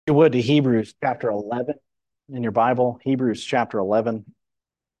You would to Hebrews chapter 11 in your Bible, Hebrews chapter 11.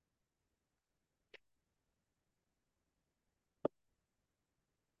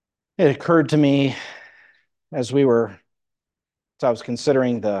 It occurred to me as I was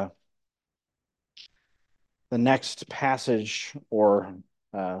considering the next passage or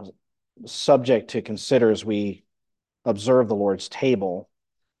uh, subject to consider as we observe the Lord's table,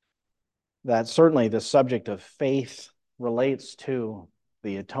 that certainly the subject of faith relates to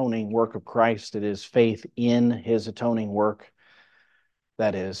the atoning work of Christ. It is faith in his atoning work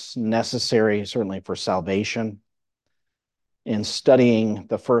that is necessary, certainly for salvation. In studying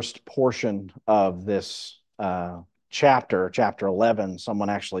the first portion of this chapter 11,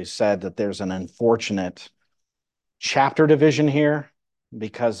 someone actually said that there's an unfortunate chapter division here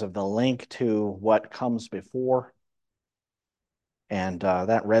because of the link to what comes before. And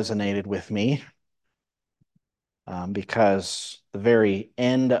that resonated with me because the very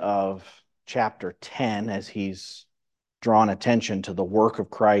end of chapter 10, as he's drawn attention to the work of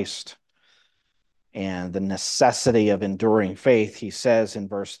Christ and the necessity of enduring faith, he says in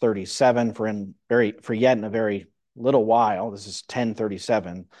verse 37, for yet in a very little while, this is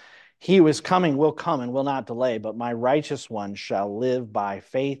 10:37, he who is coming will come and will not delay, but my righteous one shall live by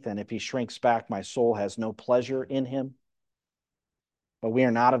faith, and if he shrinks back, my soul has no pleasure in him. But we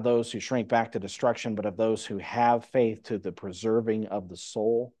are not of those who shrink back to destruction, but of those who have faith to the preserving of the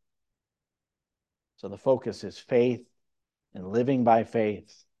soul. So the focus is faith and living by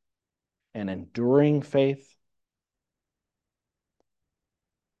faith and enduring faith.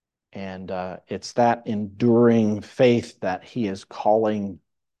 And it's that enduring faith that he is calling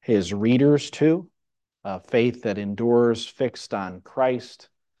his readers to, faith that endures, fixed on Christ,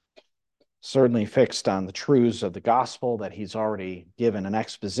 certainly fixed on the truths of the gospel that he's already given an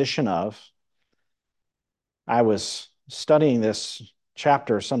exposition of. I was studying this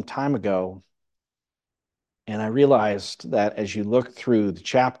chapter some time ago, and I realized that as you look through the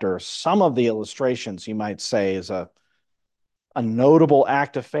chapter, some of the illustrations you might say is a notable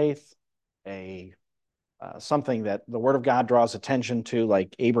act of faith, something that the Word of God draws attention to,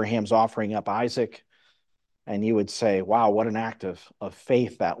 like Abraham's offering up Isaac. And you would say, wow, what an act of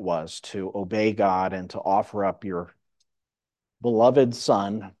faith that was to obey God and to offer up your beloved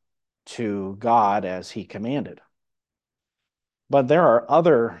son to God as he commanded. But there are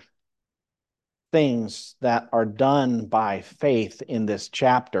other things that are done by faith in this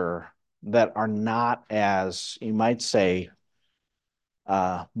chapter that are not as, you might say,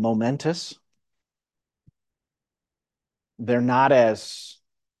 momentous. They're not as,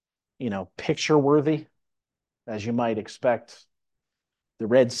 picture worthy as you might expect the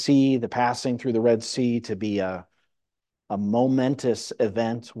Red Sea, the passing through the Red Sea to be a momentous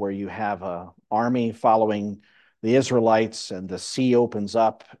event where you have an army following the Israelites and the sea opens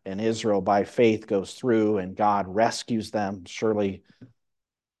up and Israel by faith goes through and God rescues them. Surely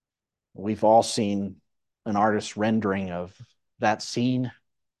we've all seen an artist's rendering of that scene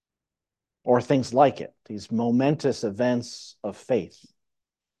or things like it, these momentous events of faith.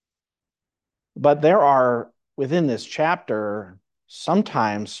 But there are within this chapter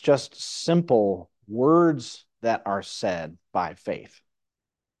sometimes just simple words that are said by faith.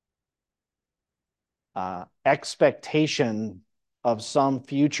 Expectation of some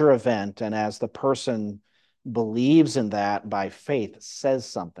future event, and as the person believes in that by faith, says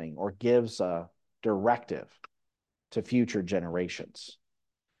something or gives a directive to future generations.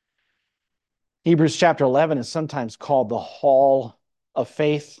 Hebrews chapter 11 is sometimes called the Hall of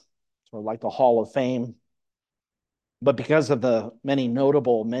Faith, or like the Hall of Fame. But because of the many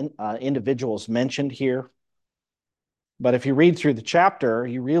notable individuals mentioned here, but if you read through the chapter,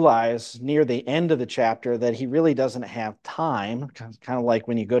 you realize near the end of the chapter that he really doesn't have time, kind of like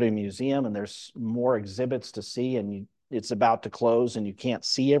when you go to a museum and there's more exhibits to see and it's about to close and you can't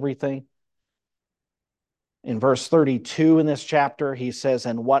see everything. In verse 32 in this chapter, he says,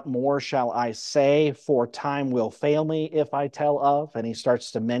 and what more shall I say? For time will fail me if I tell of. And he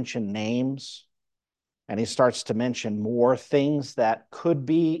starts to mention names. And he starts to mention more things that could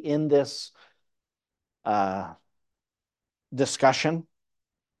be in this discussion.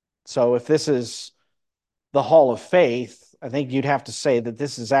 So if this is the Hall of Faith, I think you'd have to say that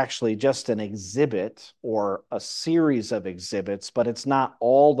this is actually just an exhibit or a series of exhibits, but it's not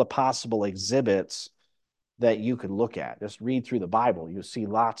all the possible exhibits that you could look at. Just read through the Bible. You see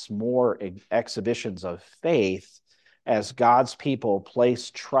lots more exhibitions of faith as God's people place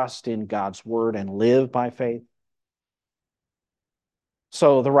trust in God's word and live by faith.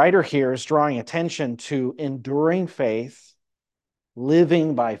 So the writer here is drawing attention to enduring faith,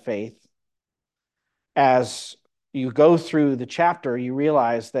 living by faith, as you go through the chapter, you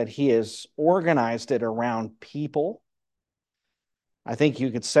realize that he has organized it around people. I think you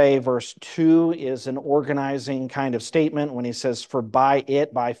could say verse 2 is an organizing kind of statement when he says, "For by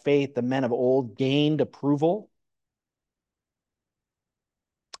it, by faith, the men of old gained approval."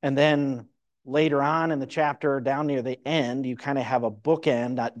 And then later on in the chapter, down near the end, you kind of have a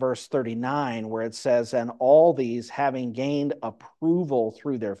bookend at verse 39 where it says, "And all these having gained approval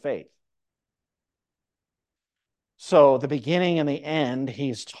through their faith." So the beginning and the end,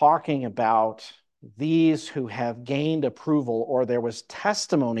 he's talking about these who have gained approval, or there was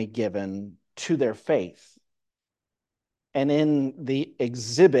testimony given to their faith. And in the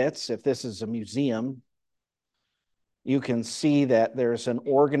exhibits, if this is a museum, you can see that there's an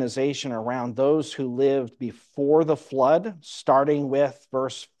organization around those who lived before the flood, starting with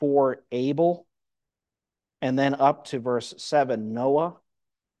verse 4, Abel, and then up to verse 7, Noah.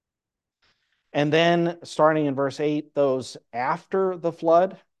 And then starting in verse 8, those after the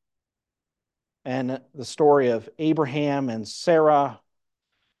flood, and the story of Abraham and Sarah,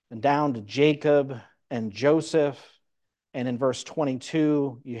 and down to Jacob and Joseph. And in verse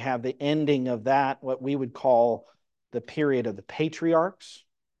 22, you have the ending of that, what we would call the period of the patriarchs.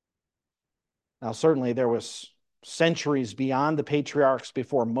 Now, certainly there was centuries beyond the patriarchs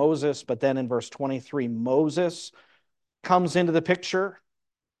before Moses, but then in verse 23, Moses comes into the picture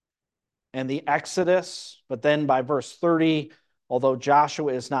and the Exodus. But then by verse 30, although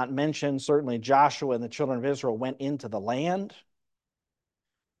Joshua is not mentioned, certainly Joshua and the children of Israel went into the land.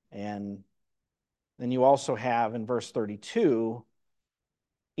 And then you also have in verse 32,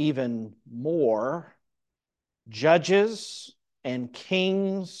 even more judges and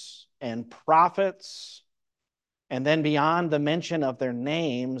kings and prophets. And then beyond the mention of their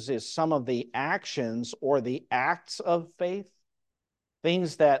names is some of the actions or the acts of faith,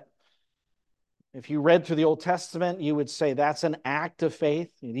 things that if you read through the Old Testament, you would say that's an act of faith.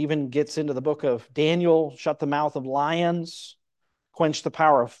 It even gets into the book of Daniel, shut the mouth of lions, quench the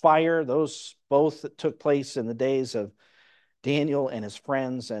power of fire. Those both took place in the days of Daniel and his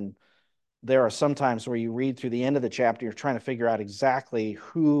friends. And there are some times where you read through the end of the chapter, you're trying to figure out exactly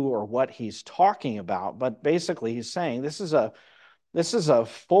who or what he's talking about. But basically, he's saying this is a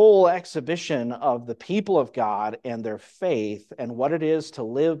full exhibition of the people of God and their faith and what it is to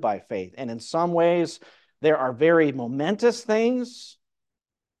live by faith. And in some ways, there are very momentous things.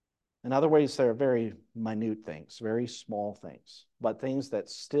 In other ways, there are very minute things, very small things, but things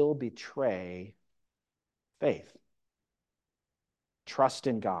that still betray faith, trust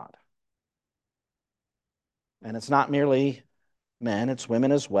in God. And it's not merely men, it's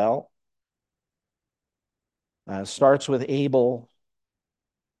women as well. Starts with Abel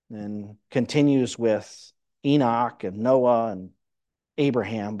and continues with Enoch and Noah and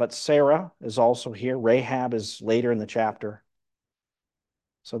Abraham, but Sarah is also here. Rahab is later in the chapter.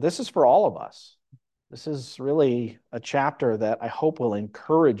 So this is for all of us. This is really a chapter that I hope will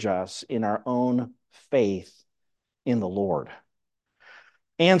encourage us in our own faith in the Lord.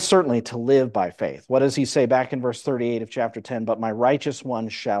 And certainly to live by faith. What does he say back in verse 38 of chapter 10? "But my righteous one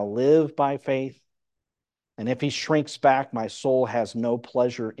shall live by faith. And if he shrinks back, my soul has no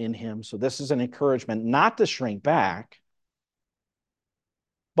pleasure in him." So this is an encouragement not to shrink back,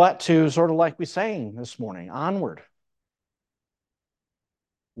 but to sort of like we sang this morning, onward.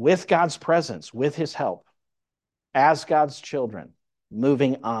 With God's presence, with his help, as God's children,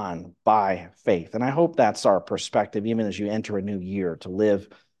 moving on by faith. And I hope that's our perspective, even as you enter a new year, to live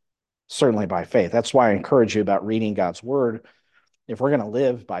certainly by faith. That's why I encourage you about reading God's word. If we're going to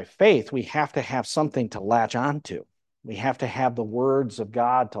live by faith, we have to have something to latch onto. We have to have the words of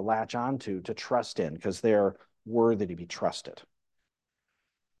God to latch onto, to trust in, because they're worthy to be trusted.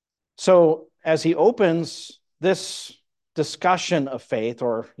 So as he opens this discussion of faith,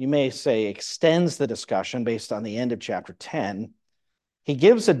 or you may say extends the discussion based on the end of chapter 10, he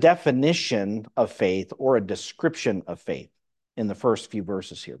gives a definition of faith or a description of faith in the first few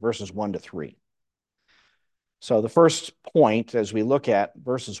verses here, verses 1 to 3. So the first point as we look at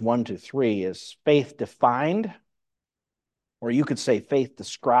verses 1 to 3 is faith defined, or you could say faith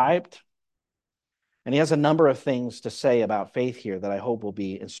described. And he has a number of things to say about faith here that I hope will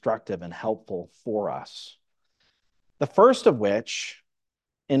be instructive and helpful for us. The first of which,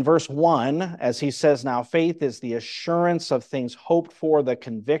 in verse 1, as he says, "Now faith is the assurance of things hoped for, the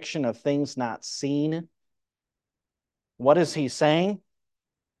conviction of things not seen." What is he saying?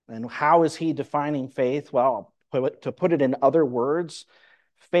 And how is he defining faith? Well, to put it in other words,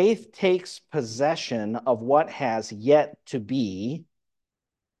 faith takes possession of what has yet to be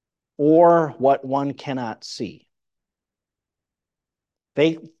or what one cannot see.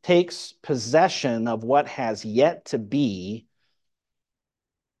 Faith takes possession of what has yet to be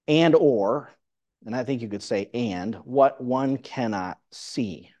and I think you could say and, what one cannot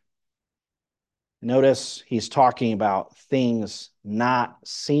see. Notice he's talking about things not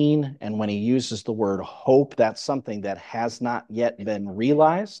seen, and when he uses the word hope, that's something that has not yet been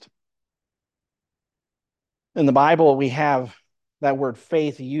realized. In the Bible, we have that word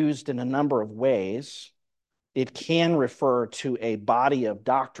faith used in a number of ways. It can refer to a body of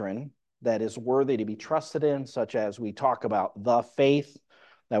doctrine that is worthy to be trusted in, such as we talk about the faith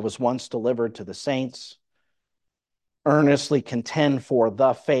that was once delivered to the saints. Earnestly contend for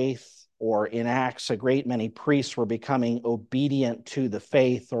the faith, or in Acts, a great many priests were becoming obedient to the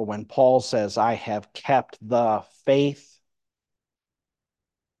faith, or when Paul says, I have kept the faith.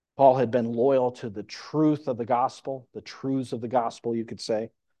 Paul had been loyal to the truth of the gospel, the truths of the gospel, you could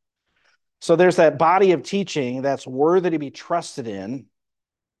say. So there's that body of teaching that's worthy to be trusted in.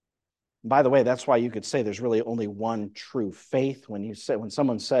 By the way, that's why you could say there's really only one true faith. When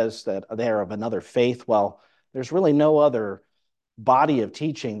someone says that they're of another faith, well, there's really no other body of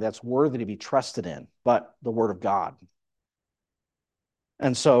teaching that's worthy to be trusted in but the Word of God.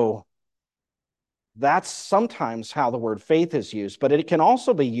 And so that's sometimes how the word faith is used, but it can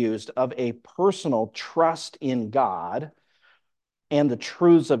also be used of a personal trust in God and the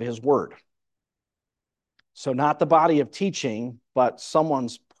truths of his word. So not the body of teaching, but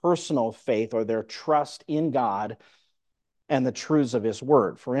someone's personal faith or their trust in God and the truths of his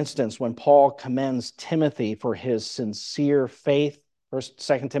word. For instance, when Paul commends Timothy for his sincere faith,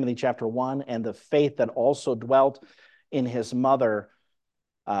 2 Timothy chapter 1, and the faith that also dwelt in his mother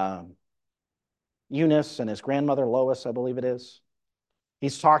Eunice and his grandmother Lois, I believe it is.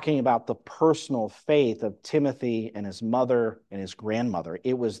 He's talking about the personal faith of Timothy and his mother and his grandmother.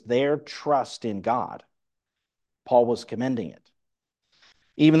 It was their trust in God. Paul was commending it.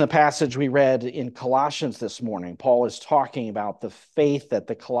 Even the passage we read in Colossians this morning, Paul is talking about the faith that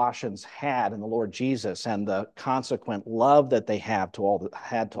the Colossians had in the Lord Jesus and the consequent love that they had to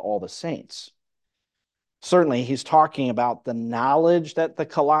all the saints. Certainly, he's talking about the knowledge that the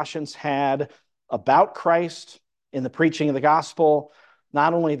Colossians had about Christ in the preaching of the gospel,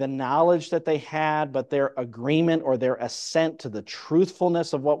 not only the knowledge that they had, but their agreement or their assent to the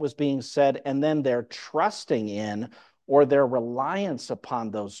truthfulness of what was being said, and then their trusting in or their reliance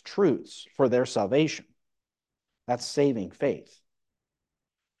upon those truths for their salvation. That's saving faith.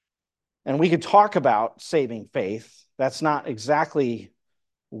 And we could talk about saving faith. That's not exactly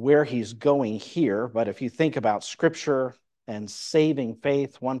where he's going here, but if you think about Scripture and saving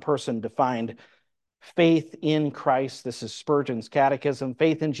faith, one person defined faith in Christ. This is Spurgeon's Catechism.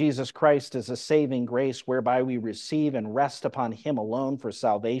 Faith in Jesus Christ is a saving grace whereby we receive and rest upon him alone for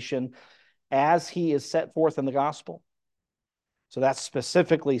salvation as he is set forth in the gospel. So that's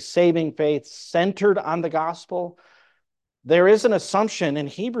specifically saving faith centered on the gospel. There is an assumption in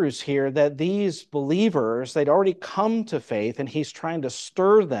Hebrews here that these believers, they'd already come to faith, and he's trying to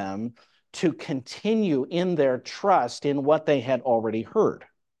stir them to continue in their trust in what they had already heard.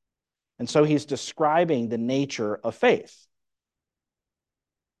 And so he's describing the nature of faith.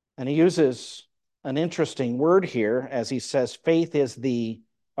 And he uses an interesting word here as he says, faith is the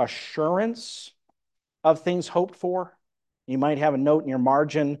assurance of things hoped for. You might have a note in your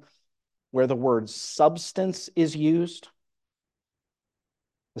margin where the word substance is used.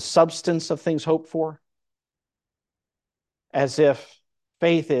 The substance of things hoped for. As if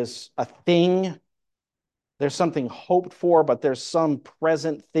faith is a thing. There's something hoped for, but there's some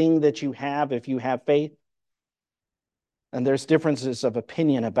present thing that you have if you have faith. And there's differences of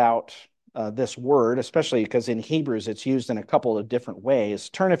opinion about this word, especially because in Hebrews it's used in a couple of different ways.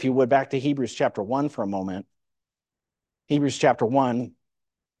 Turn, if you would, back to Hebrews chapter 1 for a moment. Hebrews chapter 1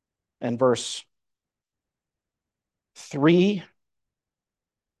 and verse 3,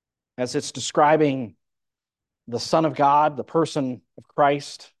 as it's describing the Son of God, the person of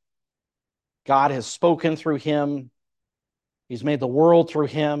Christ. God has spoken through him. He's made the world through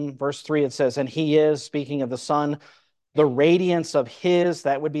him. Verse 3, it says, and he is, speaking of the Son, the radiance of his,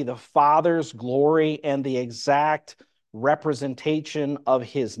 that would be the Father's glory, and the exact representation of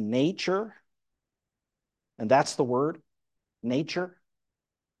his nature. And that's the word, nature.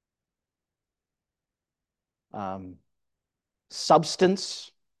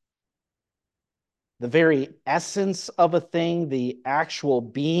 Substance. The very essence of a thing, the actual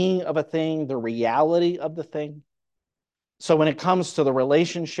being of a thing, the reality of the thing. So when it comes to the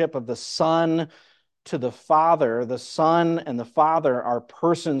relationship of the Son to the Father, the Son and the Father are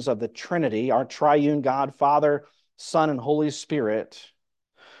persons of the Trinity, our triune God, Father, Son, and Holy Spirit.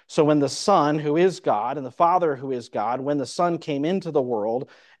 So when the Son, who is God, and the Father, who is God, when the Son came into the world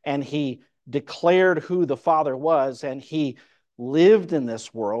and he declared who the Father was and he lived in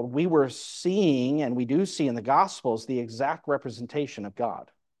this world, we were seeing, and we do see in the Gospels, the exact representation of God.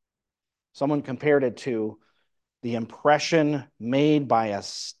 Someone compared it to the impression made by a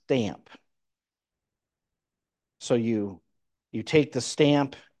stamp. So you take the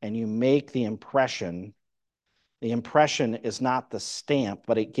stamp and you make the impression. The impression is not the stamp,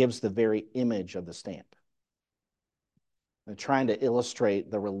 but it gives the very image of the stamp. I'm trying to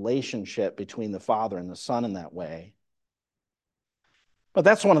illustrate the relationship between the Father and the Son in that way. But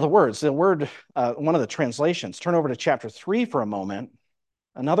that's one of the words. The word, one of the translations. Turn over to chapter 3 for a moment.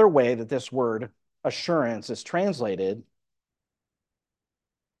 Another way that this word assurance is translated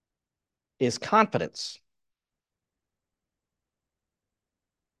is confidence.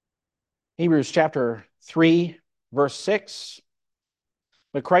 Hebrews chapter 3, verse 6.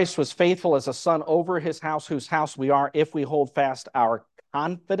 But Christ was faithful as a son over his house, whose house we are, if we hold fast our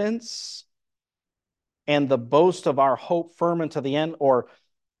confidence and the boast of our hope firm unto the end. Or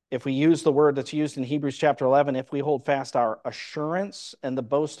if we use the word that's used in Hebrews chapter 11, if we hold fast our assurance and the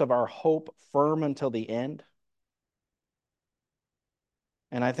boast of our hope firm until the end.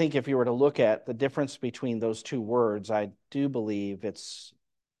 And I think if you were to look at the difference between those two words, I do believe it's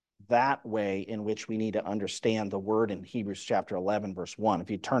that way in which we need to understand the word in Hebrews chapter 11, verse 1. If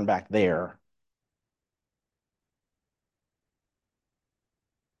you turn back there.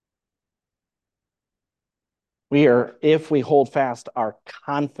 We are, if we hold fast our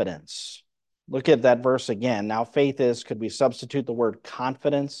confidence. Look at that verse again. Now, faith is, could we substitute the word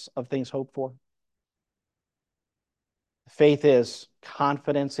confidence of things hoped for? Faith is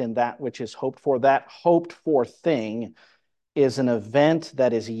confidence in that which is hoped for. That hoped for thing is an event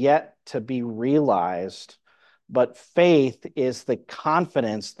that is yet to be realized, but faith is the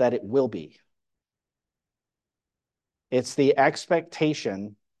confidence that it will be. It's the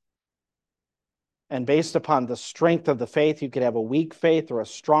expectation, and based upon the strength of the faith, you could have a weak faith or a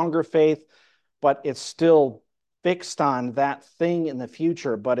stronger faith, but it's still fixed on that thing in the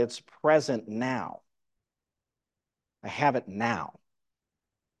future, but it's present now. I have it now.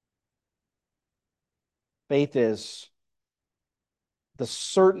 Faith is the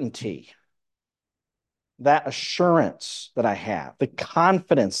certainty, that assurance that I have, the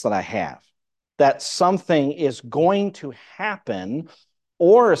confidence that I have that something is going to happen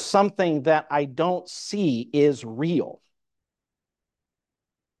or something that I don't see is real.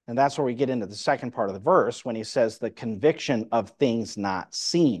 And that's where we get into the second part of the verse when he says the conviction of things not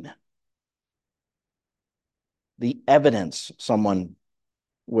seen. The evidence, someone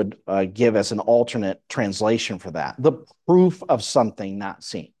would give as an alternate translation for that. The proof of something not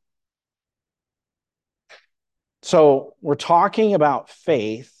seen. So we're talking about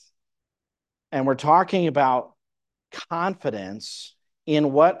faith and we're talking about confidence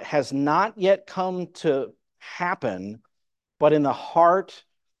in what has not yet come to happen, but in the heart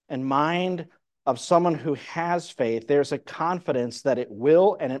and mind of someone who has faith, there's a confidence that it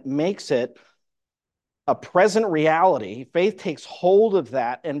will, and it makes it a present reality. Faith takes hold of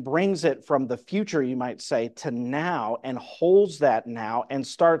that and brings it from the future, you might say, to now, and holds that now and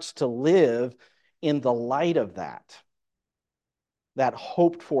starts to live in the light of that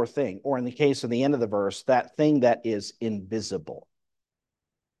hoped for thing, or in the case of the end of the verse, that thing that is invisible.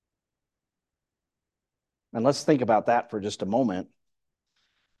 And let's think about that for just a moment.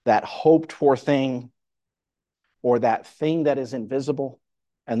 That hoped for thing, or that thing that is invisible.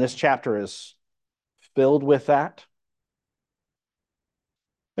 And this chapter is filled with that,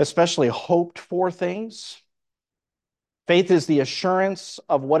 especially hoped for things. Faith is the assurance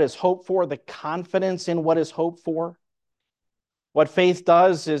of what is hoped for, the confidence in what is hoped for. What faith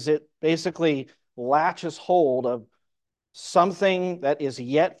does is it basically latches hold of something that is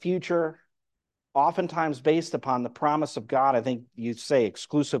yet future, oftentimes based upon the promise of God. I think you say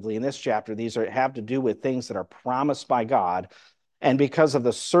exclusively in this chapter, these have to do with things that are promised by God. And because of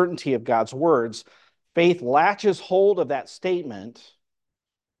the certainty of God's words, faith latches hold of that statement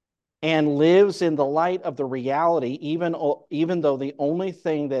and lives in the light of the reality, even though the only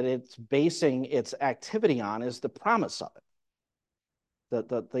thing that it's basing its activity on is the promise of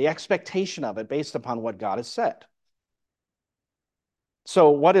it, the expectation of it based upon what God has said. So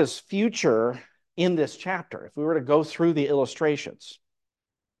what is future in this chapter? If we were to go through the illustrations,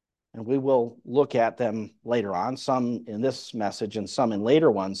 and we will look at them later on, some in this message and some in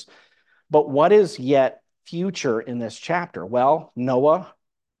later ones, but what is yet future in this chapter? Well, Noah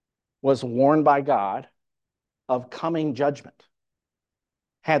was warned by God of coming judgment.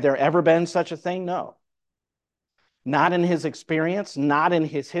 Had there ever been such a thing? No. Not in his experience, not in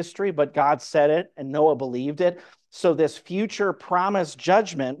his history, but God said it and Noah believed it. So this future promised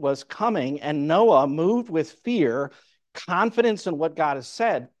judgment was coming, and Noah, moved with fear, confidence in what God has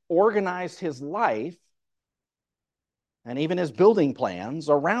said, organized his life and even his building plans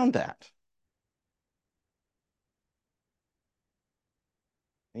around that.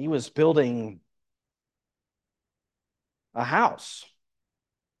 He was building a house,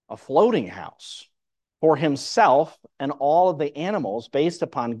 a floating house for himself and all of the animals based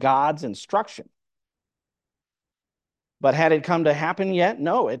upon God's instruction. But had it come to happen yet?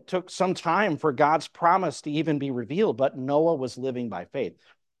 No, it took some time for God's promise to even be revealed, but Noah was living by faith.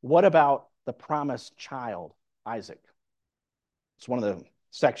 What about the promised child, Isaac? It's one of the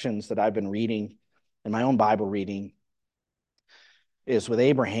sections that I've been reading in my own Bible reading, is with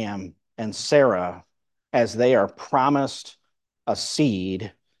Abraham and Sarah as they are promised a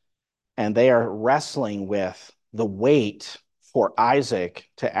seed and they are wrestling with the wait for Isaac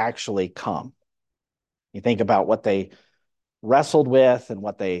to actually come. You think about what they wrestled with and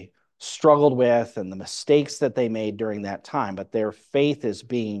what they struggled with and the mistakes that they made during that time, but their faith is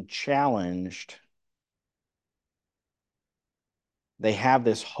being challenged. They have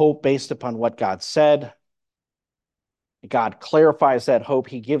this hope based upon what God said. God clarifies that hope.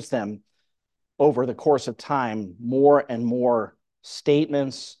 He gives them, over the course of time, more and more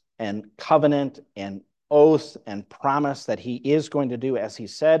statements and covenant and oath and promise that he is going to do as he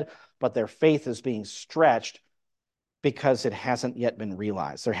said, but their faith is being stretched because it hasn't yet been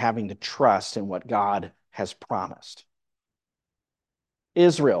realized. They're having to trust in what God has promised.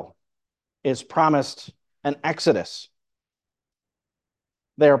 Israel is promised an exodus.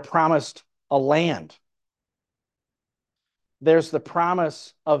 They are promised a land. There's the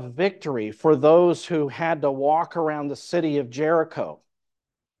promise of victory for those who had to walk around the city of Jericho.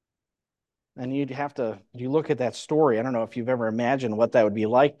 And you look at that story. I don't know if you've ever imagined what that would be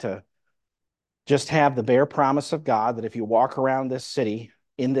like to just have the bare promise of God that if you walk around this city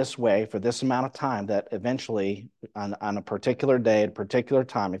in this way for this amount of time, that eventually on a particular day, at a particular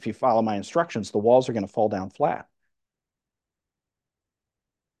time, if you follow my instructions, the walls are going to fall down flat.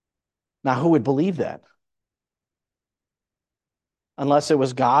 Now, who would believe that? Unless it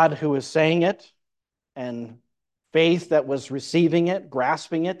was God who was saying it and faith that was receiving it,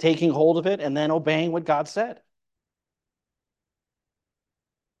 grasping it, taking hold of it, and then obeying what God said.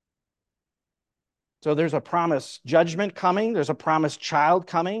 So there's a promised judgment coming. There's a promised child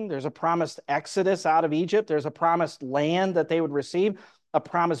coming. There's a promised exodus out of Egypt. There's a promised land that they would receive, a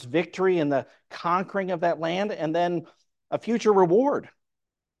promised victory in the conquering of that land, and then a future reward,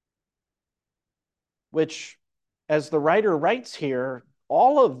 which, as the writer writes here,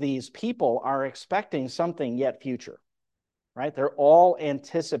 all of these people are expecting something yet future, right? They're all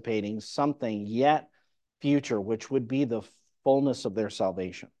anticipating something yet future, which would be the fullness of their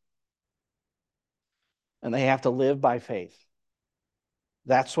salvation. And they have to live by faith.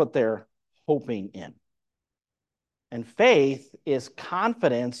 That's what they're hoping in. And faith is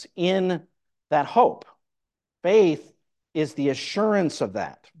confidence in that hope. Faith is the assurance of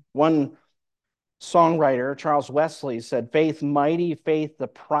that. One songwriter, Charles Wesley, said, "Faith, mighty faith, the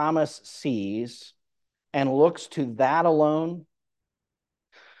promise sees and looks to that alone,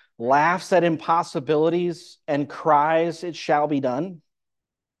 laughs at impossibilities and cries, it shall be done."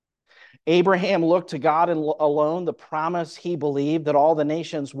 Abraham looked to God alone, the promise he believed that all the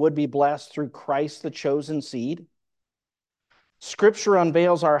nations would be blessed through Christ, the chosen seed. Scripture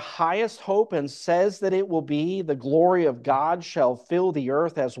unveils our highest hope and says that it will be the glory of God shall fill the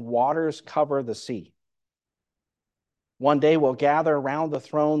earth as waters cover the sea. One day we'll gather around the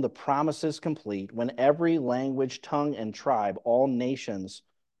throne, the promise is complete, when every language, tongue, and tribe, all nations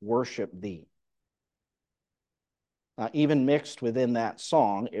worship thee. Even mixed within that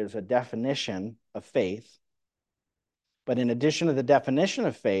song is a definition of faith. But in addition to the definition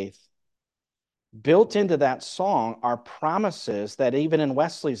of faith, built into that song are promises that even in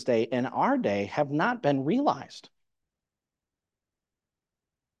Wesley's day, in our day, have not been realized.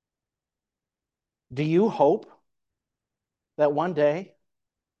 Do you hope that one day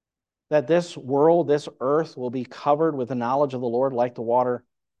that this world, this earth, will be covered with the knowledge of the Lord like the water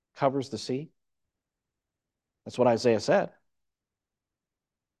covers the sea? That's what Isaiah said.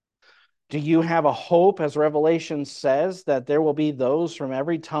 Do you have a hope, as Revelation says, that there will be those from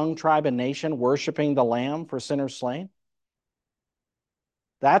every tongue, tribe, and nation worshiping the Lamb for sinners slain?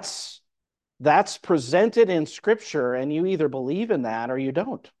 That's presented in Scripture, and you either believe in that or you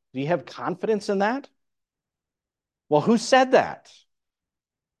don't. Do you have confidence in that? Well, who said that?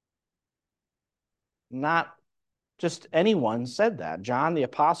 Not just anyone said that. John the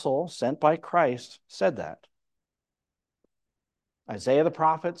Apostle, sent by Christ, said that. Isaiah the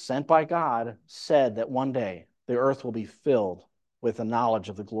prophet, sent by God, said that one day the earth will be filled with the knowledge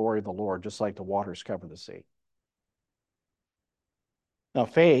of the glory of the Lord, just like the waters cover the sea. Now,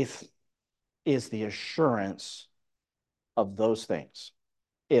 faith is the assurance of those things.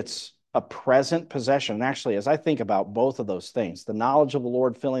 It's a present possession. And actually, as I think about both of those things, the knowledge of the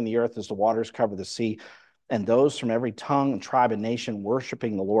Lord filling the earth as the waters cover the sea, and those from every tongue and tribe and nation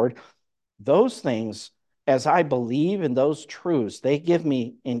worshiping the Lord, those things, as I believe in those truths, they give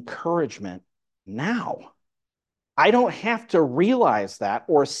me encouragement now. I don't have to realize that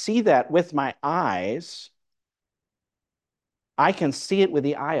or see that with my eyes. I can see it with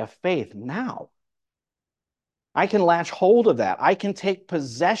the eye of faith now. I can latch hold of that. I can take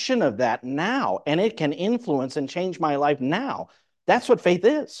possession of that now, and it can influence and change my life now. That's what faith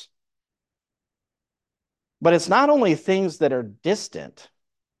is. But it's not only things that are distant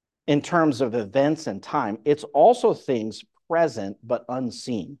in terms of events and time, it's also things present but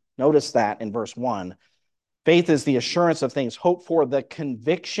unseen. Notice that in verse 1. Faith is the assurance of things hoped for, the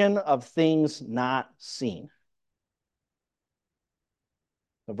conviction of things not seen.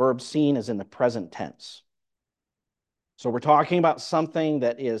 The verb seen is in the present tense. So we're talking about something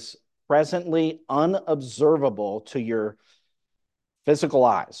that is presently unobservable to your physical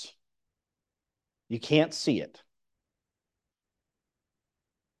eyes. You can't see it,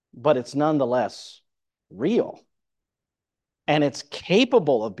 but it's nonetheless real, and it's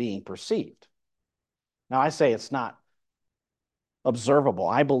capable of being perceived. Now, I say it's not observable.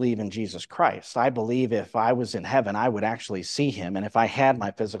 I believe in Jesus Christ. I believe if I was in heaven, I would actually see him. And if I had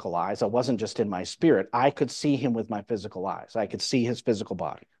my physical eyes, I wasn't just in my spirit, I could see him with my physical eyes. I could see his physical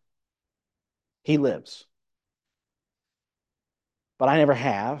body. He lives. But I never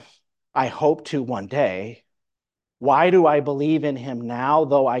have. I hope to one day. Why do I believe in him now,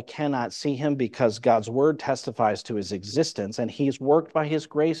 though I cannot see him? Because God's word testifies to his existence, and he's worked by his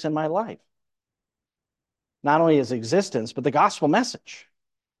grace in my life. Not only his existence, but the gospel message.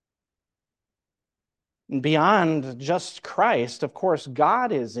 And beyond just Christ, of course,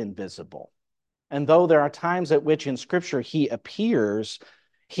 God is invisible. And though there are times at which in Scripture he appears,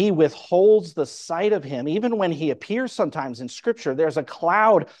 he withholds the sight of him. Even when he appears sometimes in Scripture, there's a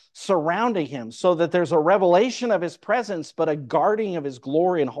cloud surrounding him so that there's a revelation of his presence, but a guarding of his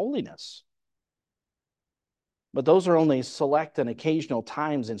glory and holiness. But those are only select and occasional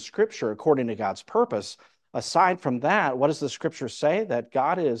times in Scripture according to God's purpose. Aside from that, what does the Scripture say? That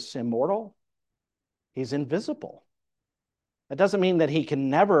God is immortal? He's invisible. That doesn't mean that he can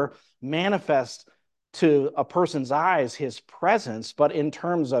never manifest to a person's eyes his presence, but in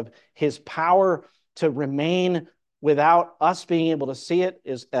terms of his power to remain without us being able to see it,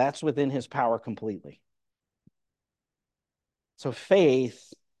 that's within his power completely. So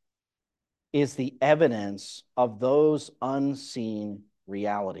faith is the evidence of those unseen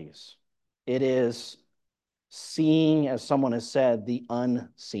realities. It is seeing, as someone has said, the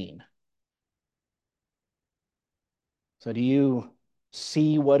unseen. So do you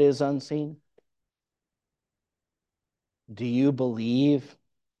see what is unseen? Do you believe,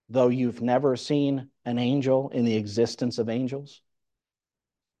 though you've never seen an angel, in the existence of angels?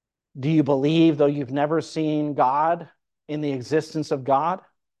 Do you believe, though you've never seen God, in the existence of God?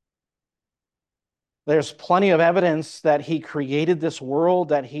 There's plenty of evidence that he created this world,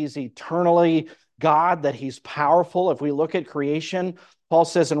 that he's eternally God, that he's powerful. If we look at creation, Paul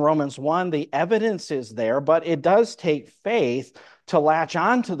says in Romans 1, the evidence is there, but it does take faith to latch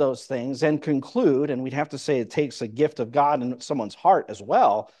on to those things and conclude, and we'd have to say it takes a gift of God in someone's heart as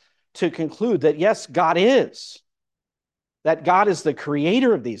well, to conclude that yes, God is. That God is the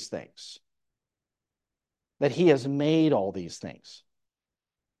creator of these things. That he has made all these things.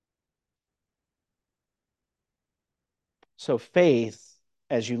 So faith,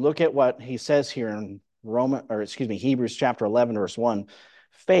 as you look at what he says here in Hebrews chapter 11, verse 1,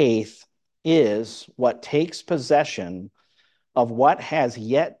 faith is what takes possession of what has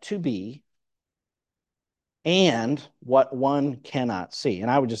yet to be and what one cannot see.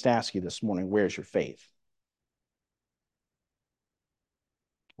 And I would just ask you this morning, where's your faith?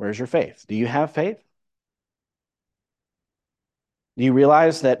 Where's your faith? Do you have faith? Do you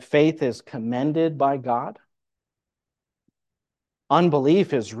realize that faith is commended by God?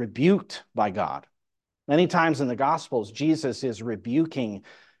 Unbelief is rebuked by God. Many times in the Gospels, Jesus is rebuking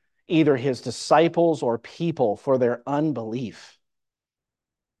either his disciples or people for their unbelief.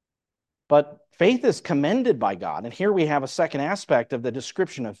 But faith is commended by God. And here we have a second aspect of the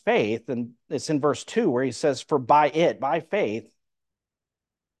description of faith, and it's in verse 2 where he says, for by faith,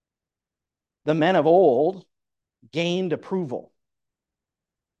 the men of old gained approval.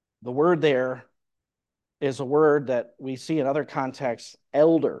 The word there is a word that we see in other contexts,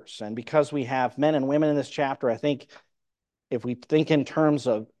 elders. And because we have men and women in this chapter, I think if we think in terms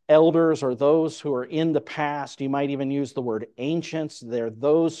of elders or those who are in the past, you might even use the word ancients. They're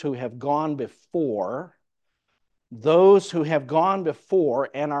those who have gone before. Those who have gone before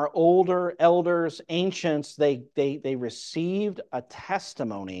and are older, elders, ancients, they received a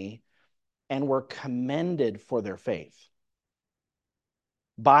testimony and were commended for their faith.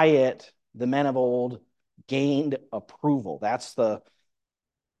 By it, the men of old gained approval. That's the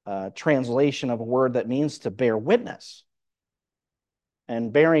translation of a word that means to bear witness.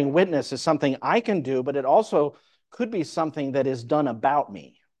 And bearing witness is something I can do, but it also could be something that is done about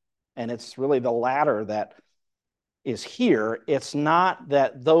me. And it's really the latter that is here. It's not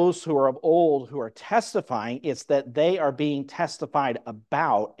that those who are of old who are testifying, it's that they are being testified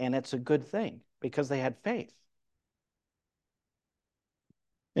about, and it's a good thing because they had faith.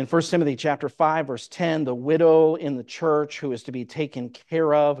 In 1 Timothy chapter 5, verse 10, the widow in the church who is to be taken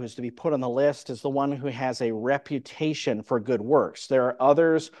care of, who's to be put on the list, is the one who has a reputation for good works. There are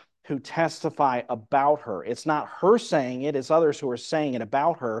others who testify about her. It's not her saying it, it's others who are saying it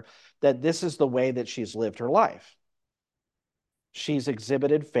about her, that this is the way that she's lived her life. She's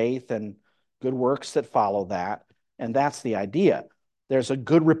exhibited faith and good works that follow that, and that's the idea. There's a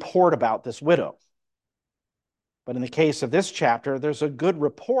good report about this widow. But in the case of this chapter, there's a good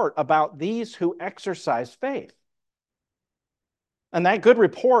report about these who exercise faith. And that good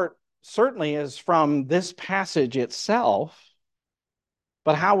report certainly is from this passage itself.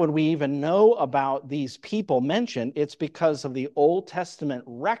 But how would we even know about these people mentioned? It's because of the Old Testament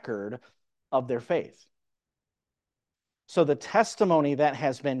record of their faith. So the testimony that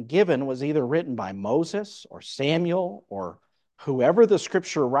has been given was either written by Moses or Samuel or whoever the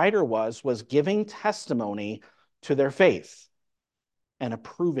scripture writer was giving testimony to their faith and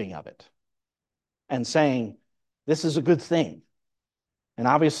approving of it and saying, this is a good thing. And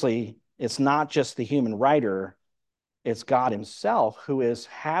obviously, it's not just the human writer, it's God himself who is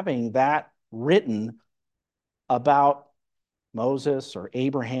having that written about Moses or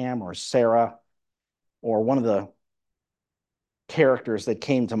Abraham or Sarah, or one of the characters that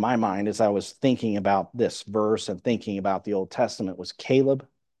came to my mind as I was thinking about this verse and thinking about the Old Testament was Caleb.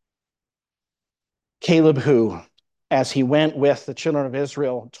 Caleb, who, as he went with the children of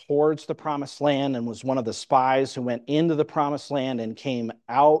Israel towards the promised land and was one of the spies who went into the promised land and came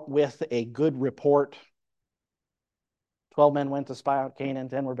out with a good report. 12 men went to spy out Canaan,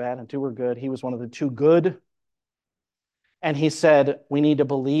 10 were bad and 2 were good. He was one of the 2 good. And he said, we need to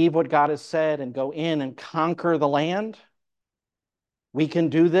believe what God has said and go in and conquer the land. We can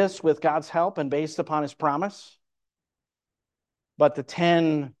do this with God's help and based upon his promise. But the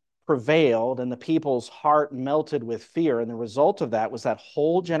 10 prevailed and the people's heart melted with fear. And the result of that was that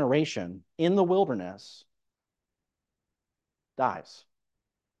whole generation in the wilderness dies.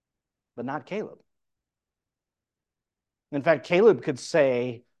 But not Caleb. In fact, Caleb could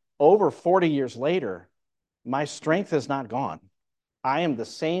say over 40 years later, my strength is not gone. I am the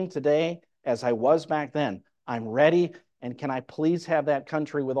same today as I was back then. I'm ready. And can I please have that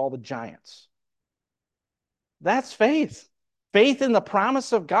country with all the giants? That's faith. Faith in the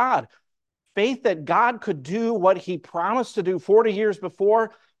promise of God. Faith that God could do what he promised to do 40 years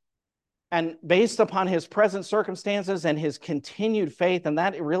before, and based upon his present circumstances and his continued faith, and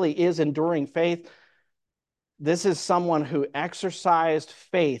that really is enduring faith. This is someone who exercised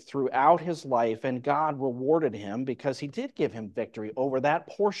faith throughout his life, and God rewarded him because he did give him victory over that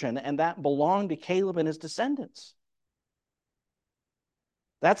portion, and that belonged to Caleb and his descendants.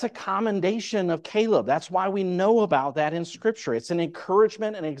 That's a commendation of Caleb. That's why we know about that in Scripture. It's an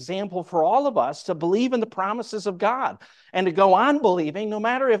encouragement, an example for all of us to believe in the promises of God and to go on believing no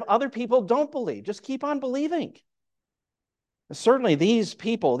matter if other people don't believe. Just keep on believing. Certainly these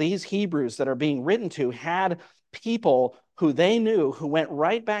people, these Hebrews that are being written to, had people who they knew who went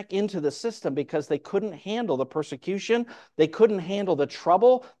right back into the system because they couldn't handle the persecution, they couldn't handle the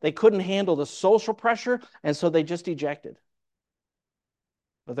trouble, they couldn't handle the social pressure, and so they just ejected.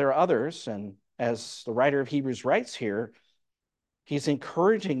 But there are others, and as the writer of Hebrews writes here, he's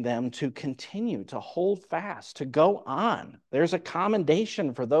encouraging them to continue, to hold fast, to go on. There's a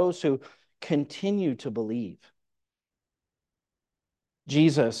commendation for those who continue to believe.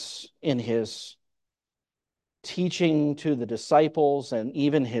 Jesus, in his teaching to the disciples and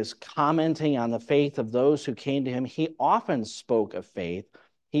even his commenting on the faith of those who came to him, he often spoke of faith.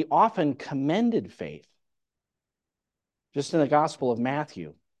 He often commended faith. Just in the Gospel of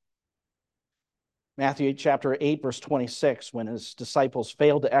Matthew. Matthew chapter 8, verse 26, when his disciples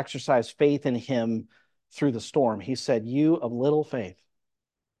failed to exercise faith in him through the storm, he said, "You of little faith."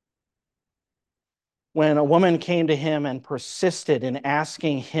 when a woman came to him and persisted in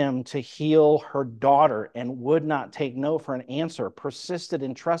asking him to heal her daughter and would not take no for an answer, persisted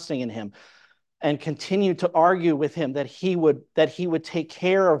in trusting in him, and continued to argue with him that he would take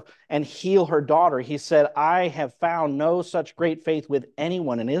care of and heal her daughter, he said, I have found no such great faith with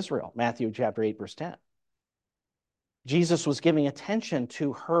anyone in Israel. Matthew chapter 8, verse 10. Jesus was giving attention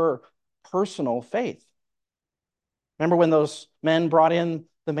to her personal faith. Remember when those men brought in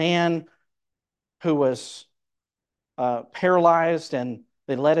the man who was paralyzed and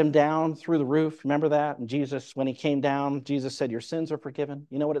they let him down through the roof? Remember that? And Jesus, when he came down, Jesus said, your sins are forgiven.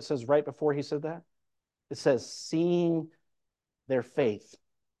 You know what it says right before he said that? It says, seeing their faith.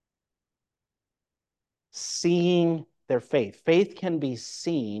 Seeing their faith. Faith can be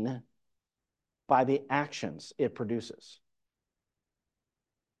seen by the actions it produces.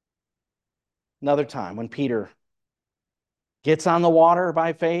 Another time when Peter gets on the water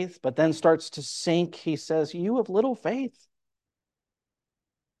by faith, but then starts to sink, he says, you have little faith.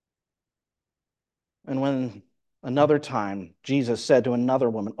 And when another time Jesus said to another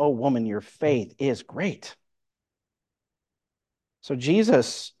woman, oh woman, your faith is great. So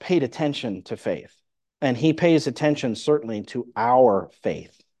Jesus paid attention to faith, and he pays attention certainly to our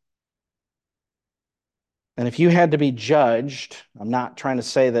faith. And if you had to be judged, I'm not trying to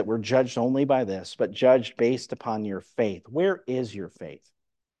say that we're judged only by this, but judged based upon your faith. Where is your faith?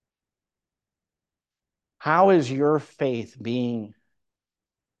 How is your faith being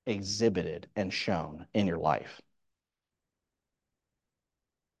exhibited and shown in your life?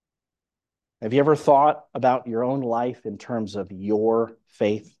 Have you ever thought about your own life in terms of your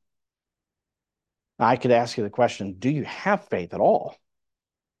faith? I could ask you the question, do you have faith at all?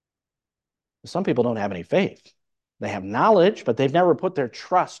 Some people don't have any faith. They have knowledge, but they've never put their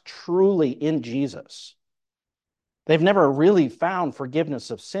trust truly in Jesus. They've never really found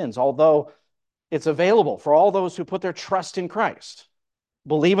forgiveness of sins, although it's available for all those who put their trust in Christ.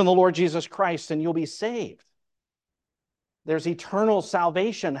 Believe in the Lord Jesus Christ and you'll be saved. There's eternal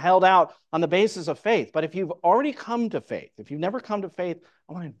salvation held out on the basis of faith. But if you've already come to faith, if you've never come to faith,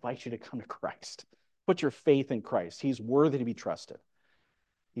 I want to invite you to come to Christ. Put your faith in Christ. He's worthy to be trusted.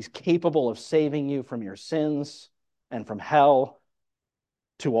 He's capable of saving you from your sins and from hell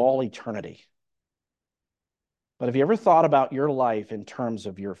to all eternity. But have you ever thought about your life in terms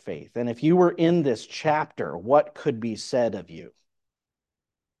of your faith? And if you were in this chapter, what could be said of you?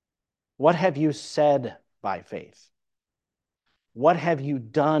 What have you said by faith? What have you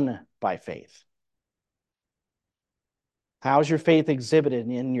done by faith? How's your faith exhibited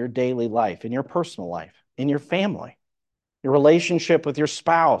in your daily life, in your personal life, in your family, your relationship with your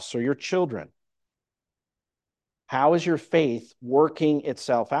spouse or your children? How is your faith working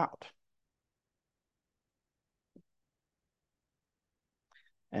itself out?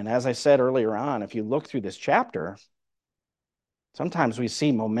 And as I said earlier on, if you look through this chapter, sometimes we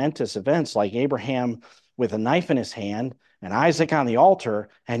see momentous events like Abraham with a knife in his hand and Isaac on the altar,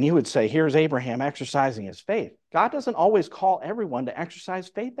 and you would say, here's Abraham exercising his faith. God doesn't always call everyone to exercise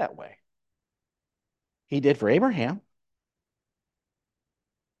faith that way. He did for Abraham.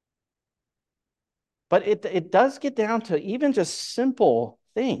 But it does get down to even just simple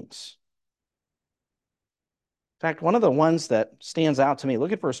things. In fact, one of the ones that stands out to me,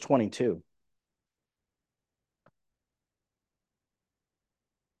 look at verse 22.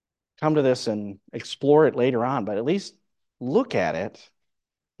 Come to this and explore it later on, but at least look at it.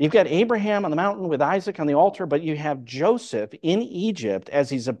 You've got Abraham on the mountain with Isaac on the altar, but you have Joseph in Egypt as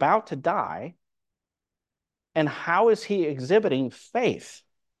he's about to die. And how is he exhibiting faith?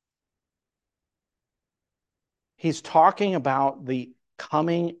 He's talking about the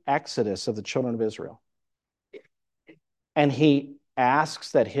coming exodus of the children of Israel. And he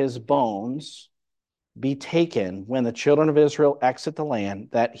asks that his bones be taken when the children of Israel exit the land,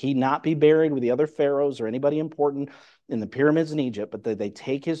 that he not be buried with the other pharaohs or anybody important in the pyramids in Egypt, but that they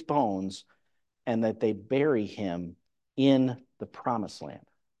take his bones and that they bury him in the promised land.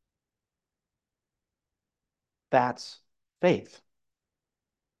 That's faith.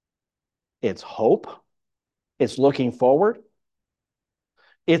 It's hope. It's looking forward.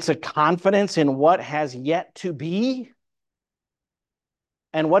 It's a confidence in what has yet to be.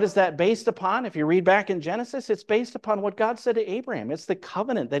 And what is that based upon? If you read back in Genesis, it's based upon what God said to Abraham. It's the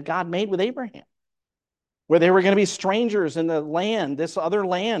covenant that God made with Abraham, where they were going to be strangers in the land, this other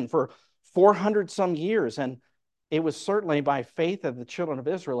land, for 400 some years. And it was certainly by faith that the children of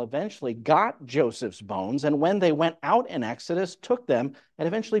Israel eventually got Joseph's bones, and when they went out in Exodus, took them and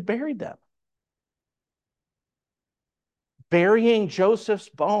eventually buried them. Burying Joseph's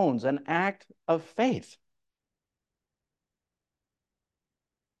bones, an act of faith.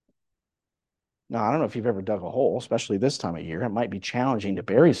 Now, I don't know if you've ever dug a hole, especially this time of year. It might be challenging to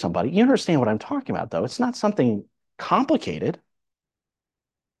bury somebody. You understand what I'm talking about, though. It's not something complicated,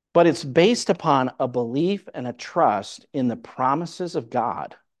 but it's based upon a belief and a trust in the promises of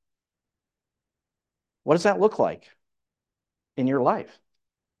God. What does that look like in your life?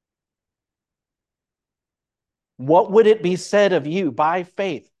 What would it be said of you by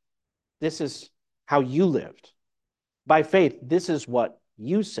faith? This is how you lived. By faith, this is what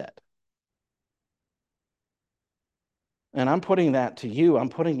you said. And I'm putting that to you. I'm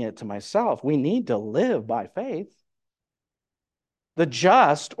putting it to myself. We need to live by faith. The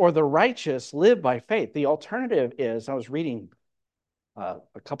just or the righteous live by faith. The alternative is, I was reading a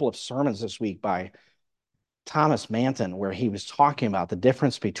couple of sermons this week by Thomas Manton, where he was talking about the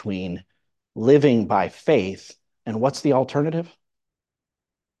difference between living by faith and what's the alternative?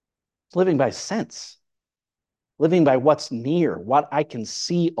 Living by sense, living by what's near, what I can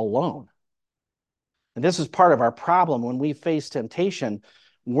see alone. And this is part of our problem when we face temptation.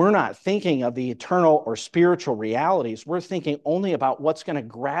 We're not thinking of the eternal or spiritual realities. We're thinking only about what's going to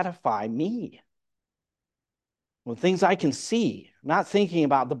gratify me. Well, things I can see, not thinking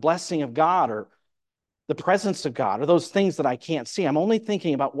about the blessing of God or the presence of God or those things that I can't see. I'm only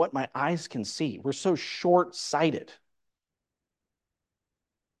thinking about what my eyes can see. We're so short-sighted.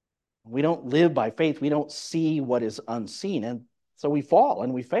 We don't live by faith. We don't see what is unseen. And so we fall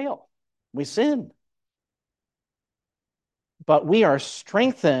and we fail. We sin. But we are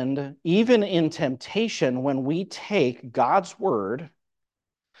strengthened even in temptation when we take God's word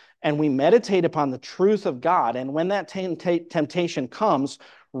and we meditate upon the truth of God. And when that temptation comes,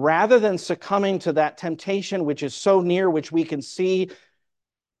 rather than succumbing to that temptation, which is so near, which we can see,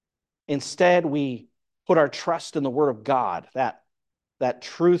 instead we put our trust in the word of God, that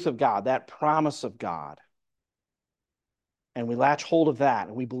truth of God, that promise of God. And we latch hold of that,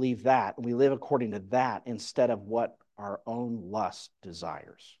 and we believe that, and we live according to that instead of what our own lust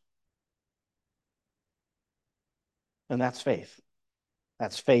desires. And that's faith.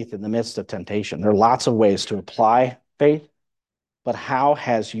 That's faith in the midst of temptation. There are lots of ways to apply faith, but how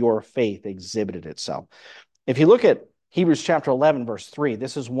has your faith exhibited itself? If you look at Hebrews chapter 11, verse 3,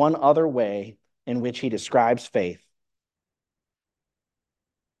 this is one other way in which he describes faith.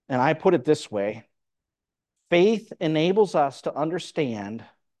 And I put it this way: faith enables us to understand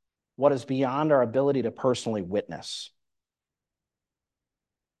what is beyond our ability to personally witness.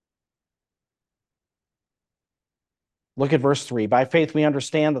 Look at verse 3. By faith, we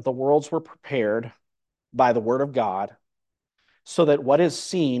understand that the worlds were prepared by the word of God, so that what is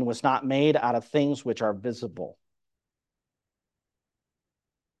seen was not made out of things which are visible.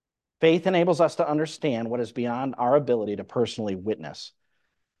 Faith enables us to understand what is beyond our ability to personally witness.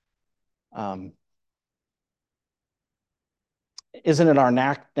 Isn't it our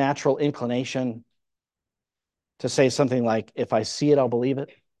natural inclination to say something like, if I see it, I'll believe it?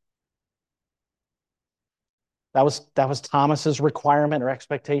 That was Thomas's requirement or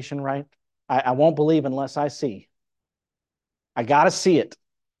expectation, right? I won't believe unless I see. I got to see it.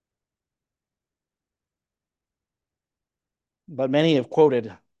 But many have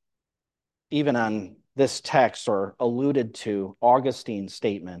quoted, even on this text, or alluded to Augustine's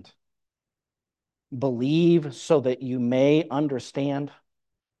statement, believe so that you may understand,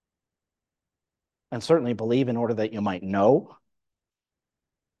 and certainly believe in order that you might know.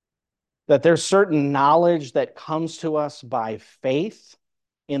 That there's certain knowledge that comes to us by faith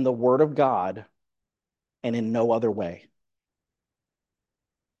in the Word of God and in no other way.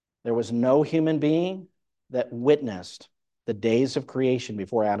 There was no human being that witnessed the days of creation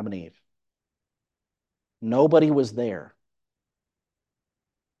before Adam and Eve. Nobody was there.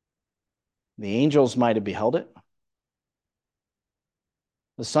 The angels might have beheld it.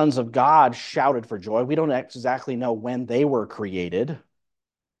 The sons of God shouted for joy. We don't exactly know when they were created.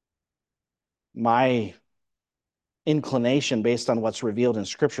 My inclination, based on what's revealed in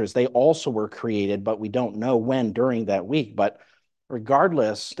Scripture, is they also were created, but we don't know when during that week. But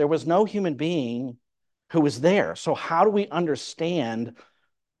regardless, there was no human being who was there. So how do we understand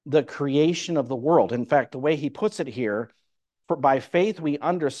the creation of the world? In fact, the way he puts it here, by faith we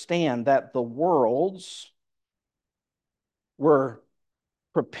understand that the worlds were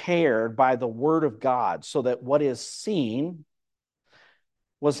prepared by the word of God, so that what is seen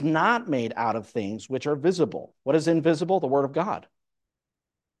was not made out of things which are visible. What is invisible? The word of God.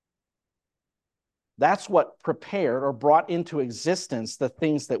 That's what prepared or brought into existence the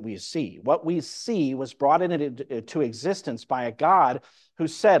things that we see. What we see was brought into existence by a God who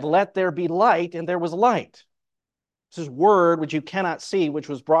said, "Let there be light," and there was light. This is word which you cannot see, which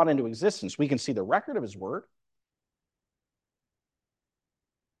was brought into existence. We can see the record of his word.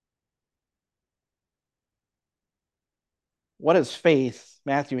 What does faith,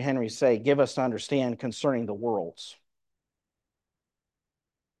 Matthew Henry say, give us to understand concerning the worlds?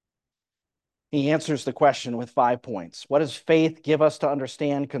 He answers the question with 5 points. What does faith give us to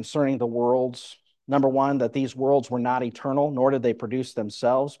understand concerning the worlds? Number one, that these worlds were not eternal, nor did they produce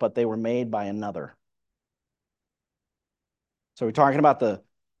themselves, but they were made by another. So we're talking about the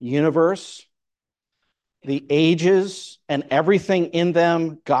universe, the ages, and everything in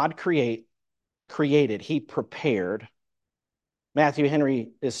them God created. He prepared. Matthew Henry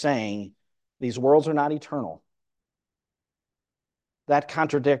is saying these worlds are not eternal. That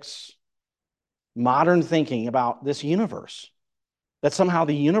contradicts modern thinking about this universe, that somehow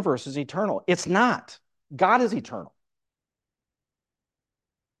the universe is eternal. It's not. God is eternal.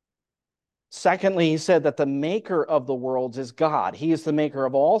 Secondly, he said that the maker of the worlds is God. He is the maker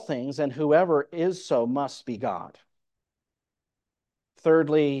of all things, and whoever is so must be God.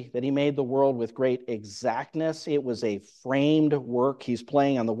 Thirdly, that he made the world with great exactness. It was a framed work. He's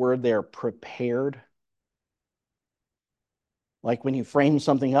playing on the word there, prepared. Like when you frame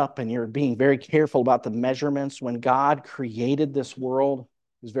something up and you're being very careful about the measurements. When God created this world,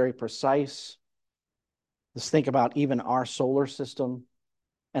 it was very precise. Let's think about even our solar system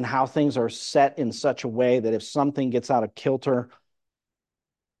and how things are set in such a way that if something gets out of kilter,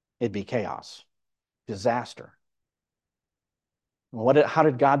 it'd be chaos, disaster. How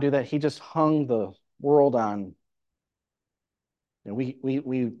did God do that? He just hung the world on.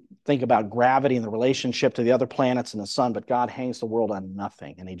 We think about gravity and the relationship to the other planets and the sun, but God hangs the world on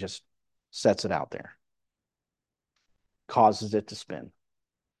nothing, and he just sets it out there, causes it to spin.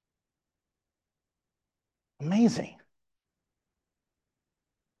 Amazing.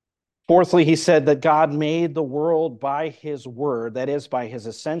 Fourthly, he said that God made the world by his word, that is, by his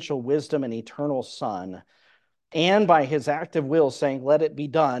essential wisdom and eternal Son, and by his active will, saying, let it be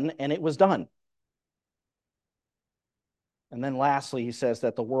done, and it was done. And then lastly, he says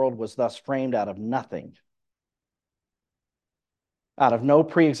that the world was thus framed out of nothing, out of no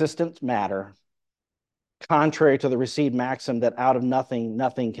pre-existent matter, contrary to the received maxim that out of nothing,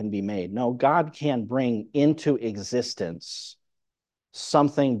 nothing can be made. No, God can bring into existence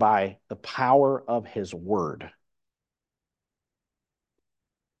something by the power of his word.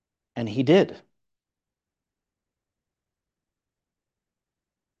 And he did.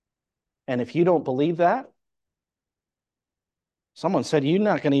 And if you don't believe that, someone said you're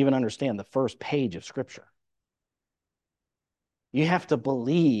not going to even understand the first page of Scripture. You have to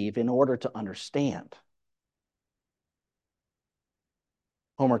believe in order to understand.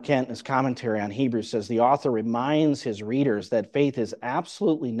 Homer Kent, in his commentary on Hebrews, says the author reminds his readers that faith is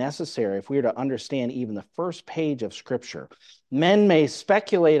absolutely necessary if we are to understand even the first page of Scripture. Men may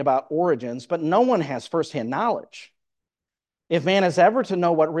speculate about origins, but no one has firsthand knowledge. If man is ever to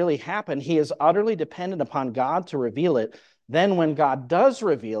know what really happened, he is utterly dependent upon God to reveal it. Then when God does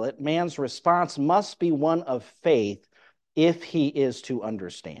reveal it, man's response must be one of faith if he is to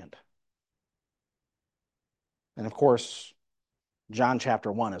understand. And of course, John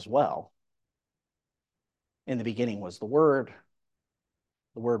chapter 1 as well. In the beginning was the Word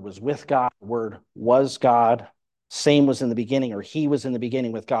was with God, the Word was God. Same was in the beginning, or he was in the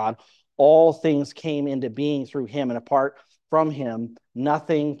beginning with God. All things came into being through him, and apart from him,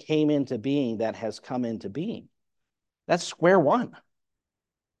 nothing came into being that has come into being. That's square one.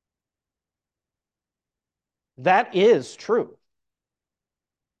 That is true.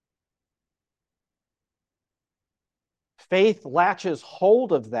 Faith latches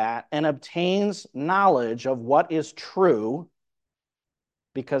hold of that and obtains knowledge of what is true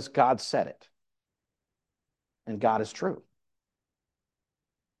because God said it. And God is true.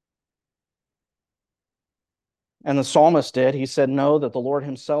 And the psalmist did. He said, know that the Lord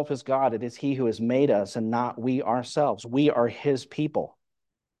himself is God. It is he who has made us and not we ourselves. We are his people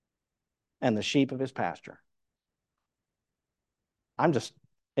and the sheep of his pasture. It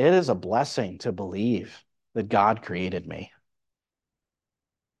is a blessing to believe that God created me.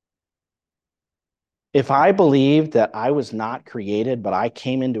 If I believed that I was not created, but I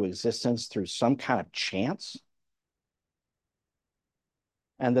came into existence through some kind of chance,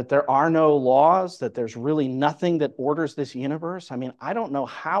 and that there are no laws, that there's really nothing that orders this universe, I mean, I don't know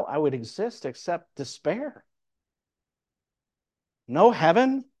how I would exist except despair. No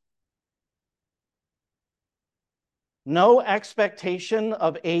heaven, no expectation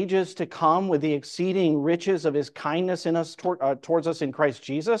of ages to come with the exceeding riches of his kindness in us towards us in Christ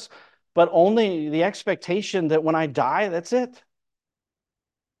Jesus, but only the expectation that when I die, that's it.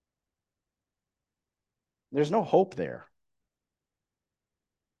 There's no hope there.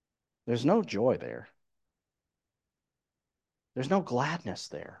 There's no joy there. There's no gladness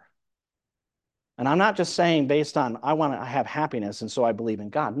there. And I'm not just saying based on, I want to have happiness and so I believe in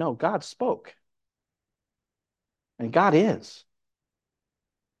God. No, God spoke. And God is.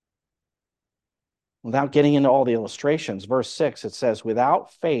 Without getting into all the illustrations, verse 6, it says,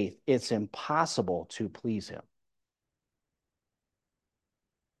 without faith, it's impossible to please him.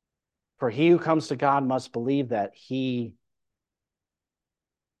 For he who comes to God must believe that he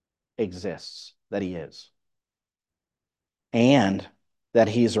exists, that he is, and that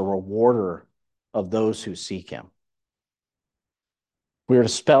he's a rewarder of those who seek him. If we were to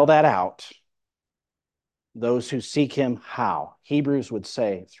spell that out, those who seek him, how? Hebrews would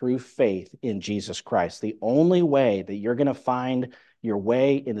say through faith in Jesus Christ. The only way that you're going to find your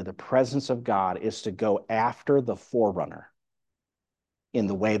way into the presence of God is to go after the forerunner in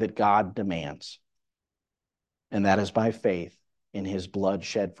the way that God demands. And that is by faith in his blood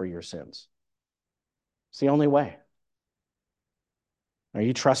shed for your sins. It's the only way. Are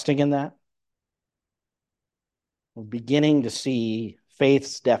you trusting in that? We're beginning to see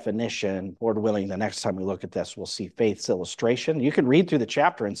faith's definition. Lord willing, the next time we look at this, we'll see faith's illustration. You can read through the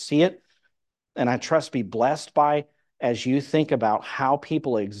chapter and see it, and I trust be blessed by as you think about how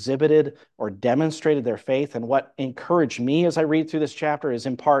people exhibited or demonstrated their faith. And what encouraged me as I read through this chapter is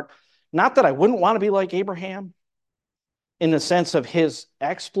in part, not that I wouldn't want to be like Abraham in the sense of his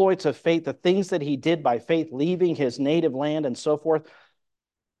exploits of faith, the things that he did by faith, leaving his native land and so forth,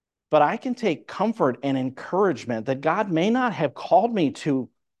 but I can take comfort and encouragement that God may not have called me to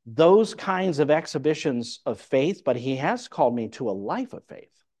those kinds of exhibitions of faith, but he has called me to a life of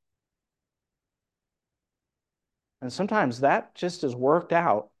faith. And sometimes that just is worked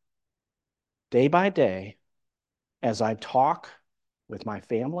out day by day as I talk with my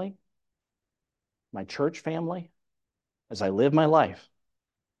family, my church family, as I live my life.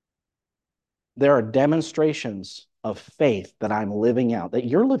 There are demonstrations of faith that I'm living out, that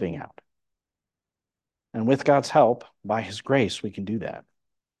you're living out. And with God's help, by his grace, we can do that.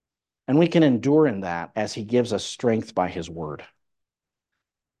 And we can endure in that as he gives us strength by his word.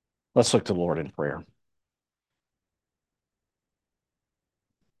 Let's look to the Lord in prayer.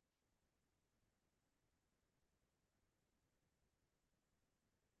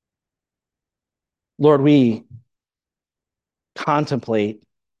 Lord, we contemplate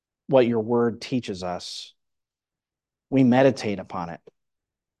what your word teaches us. We meditate upon it.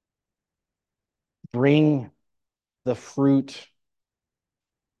 Bring the fruit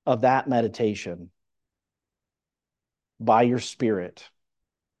of that meditation by your Spirit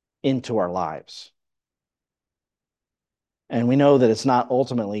into our lives. And we know that it's not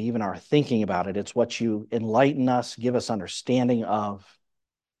ultimately even our thinking about it. It's what you enlighten us, give us understanding of.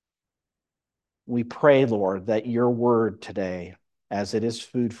 We pray, Lord, that your word today, as it is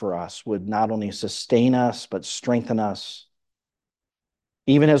food for us, would not only sustain us, but strengthen us.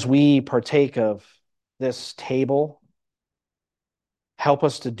 Even as we partake of this table, help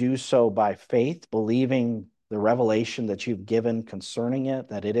us to do so by faith, believing the revelation that you've given concerning it,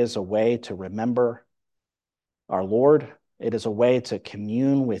 that it is a way to remember our Lord. It is a way to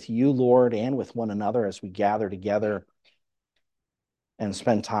commune with you, Lord, and with one another as we gather together and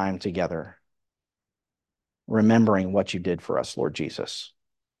spend time together, remembering what you did for us, Lord Jesus.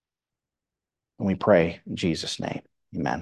 And we pray in Jesus' name. Amen.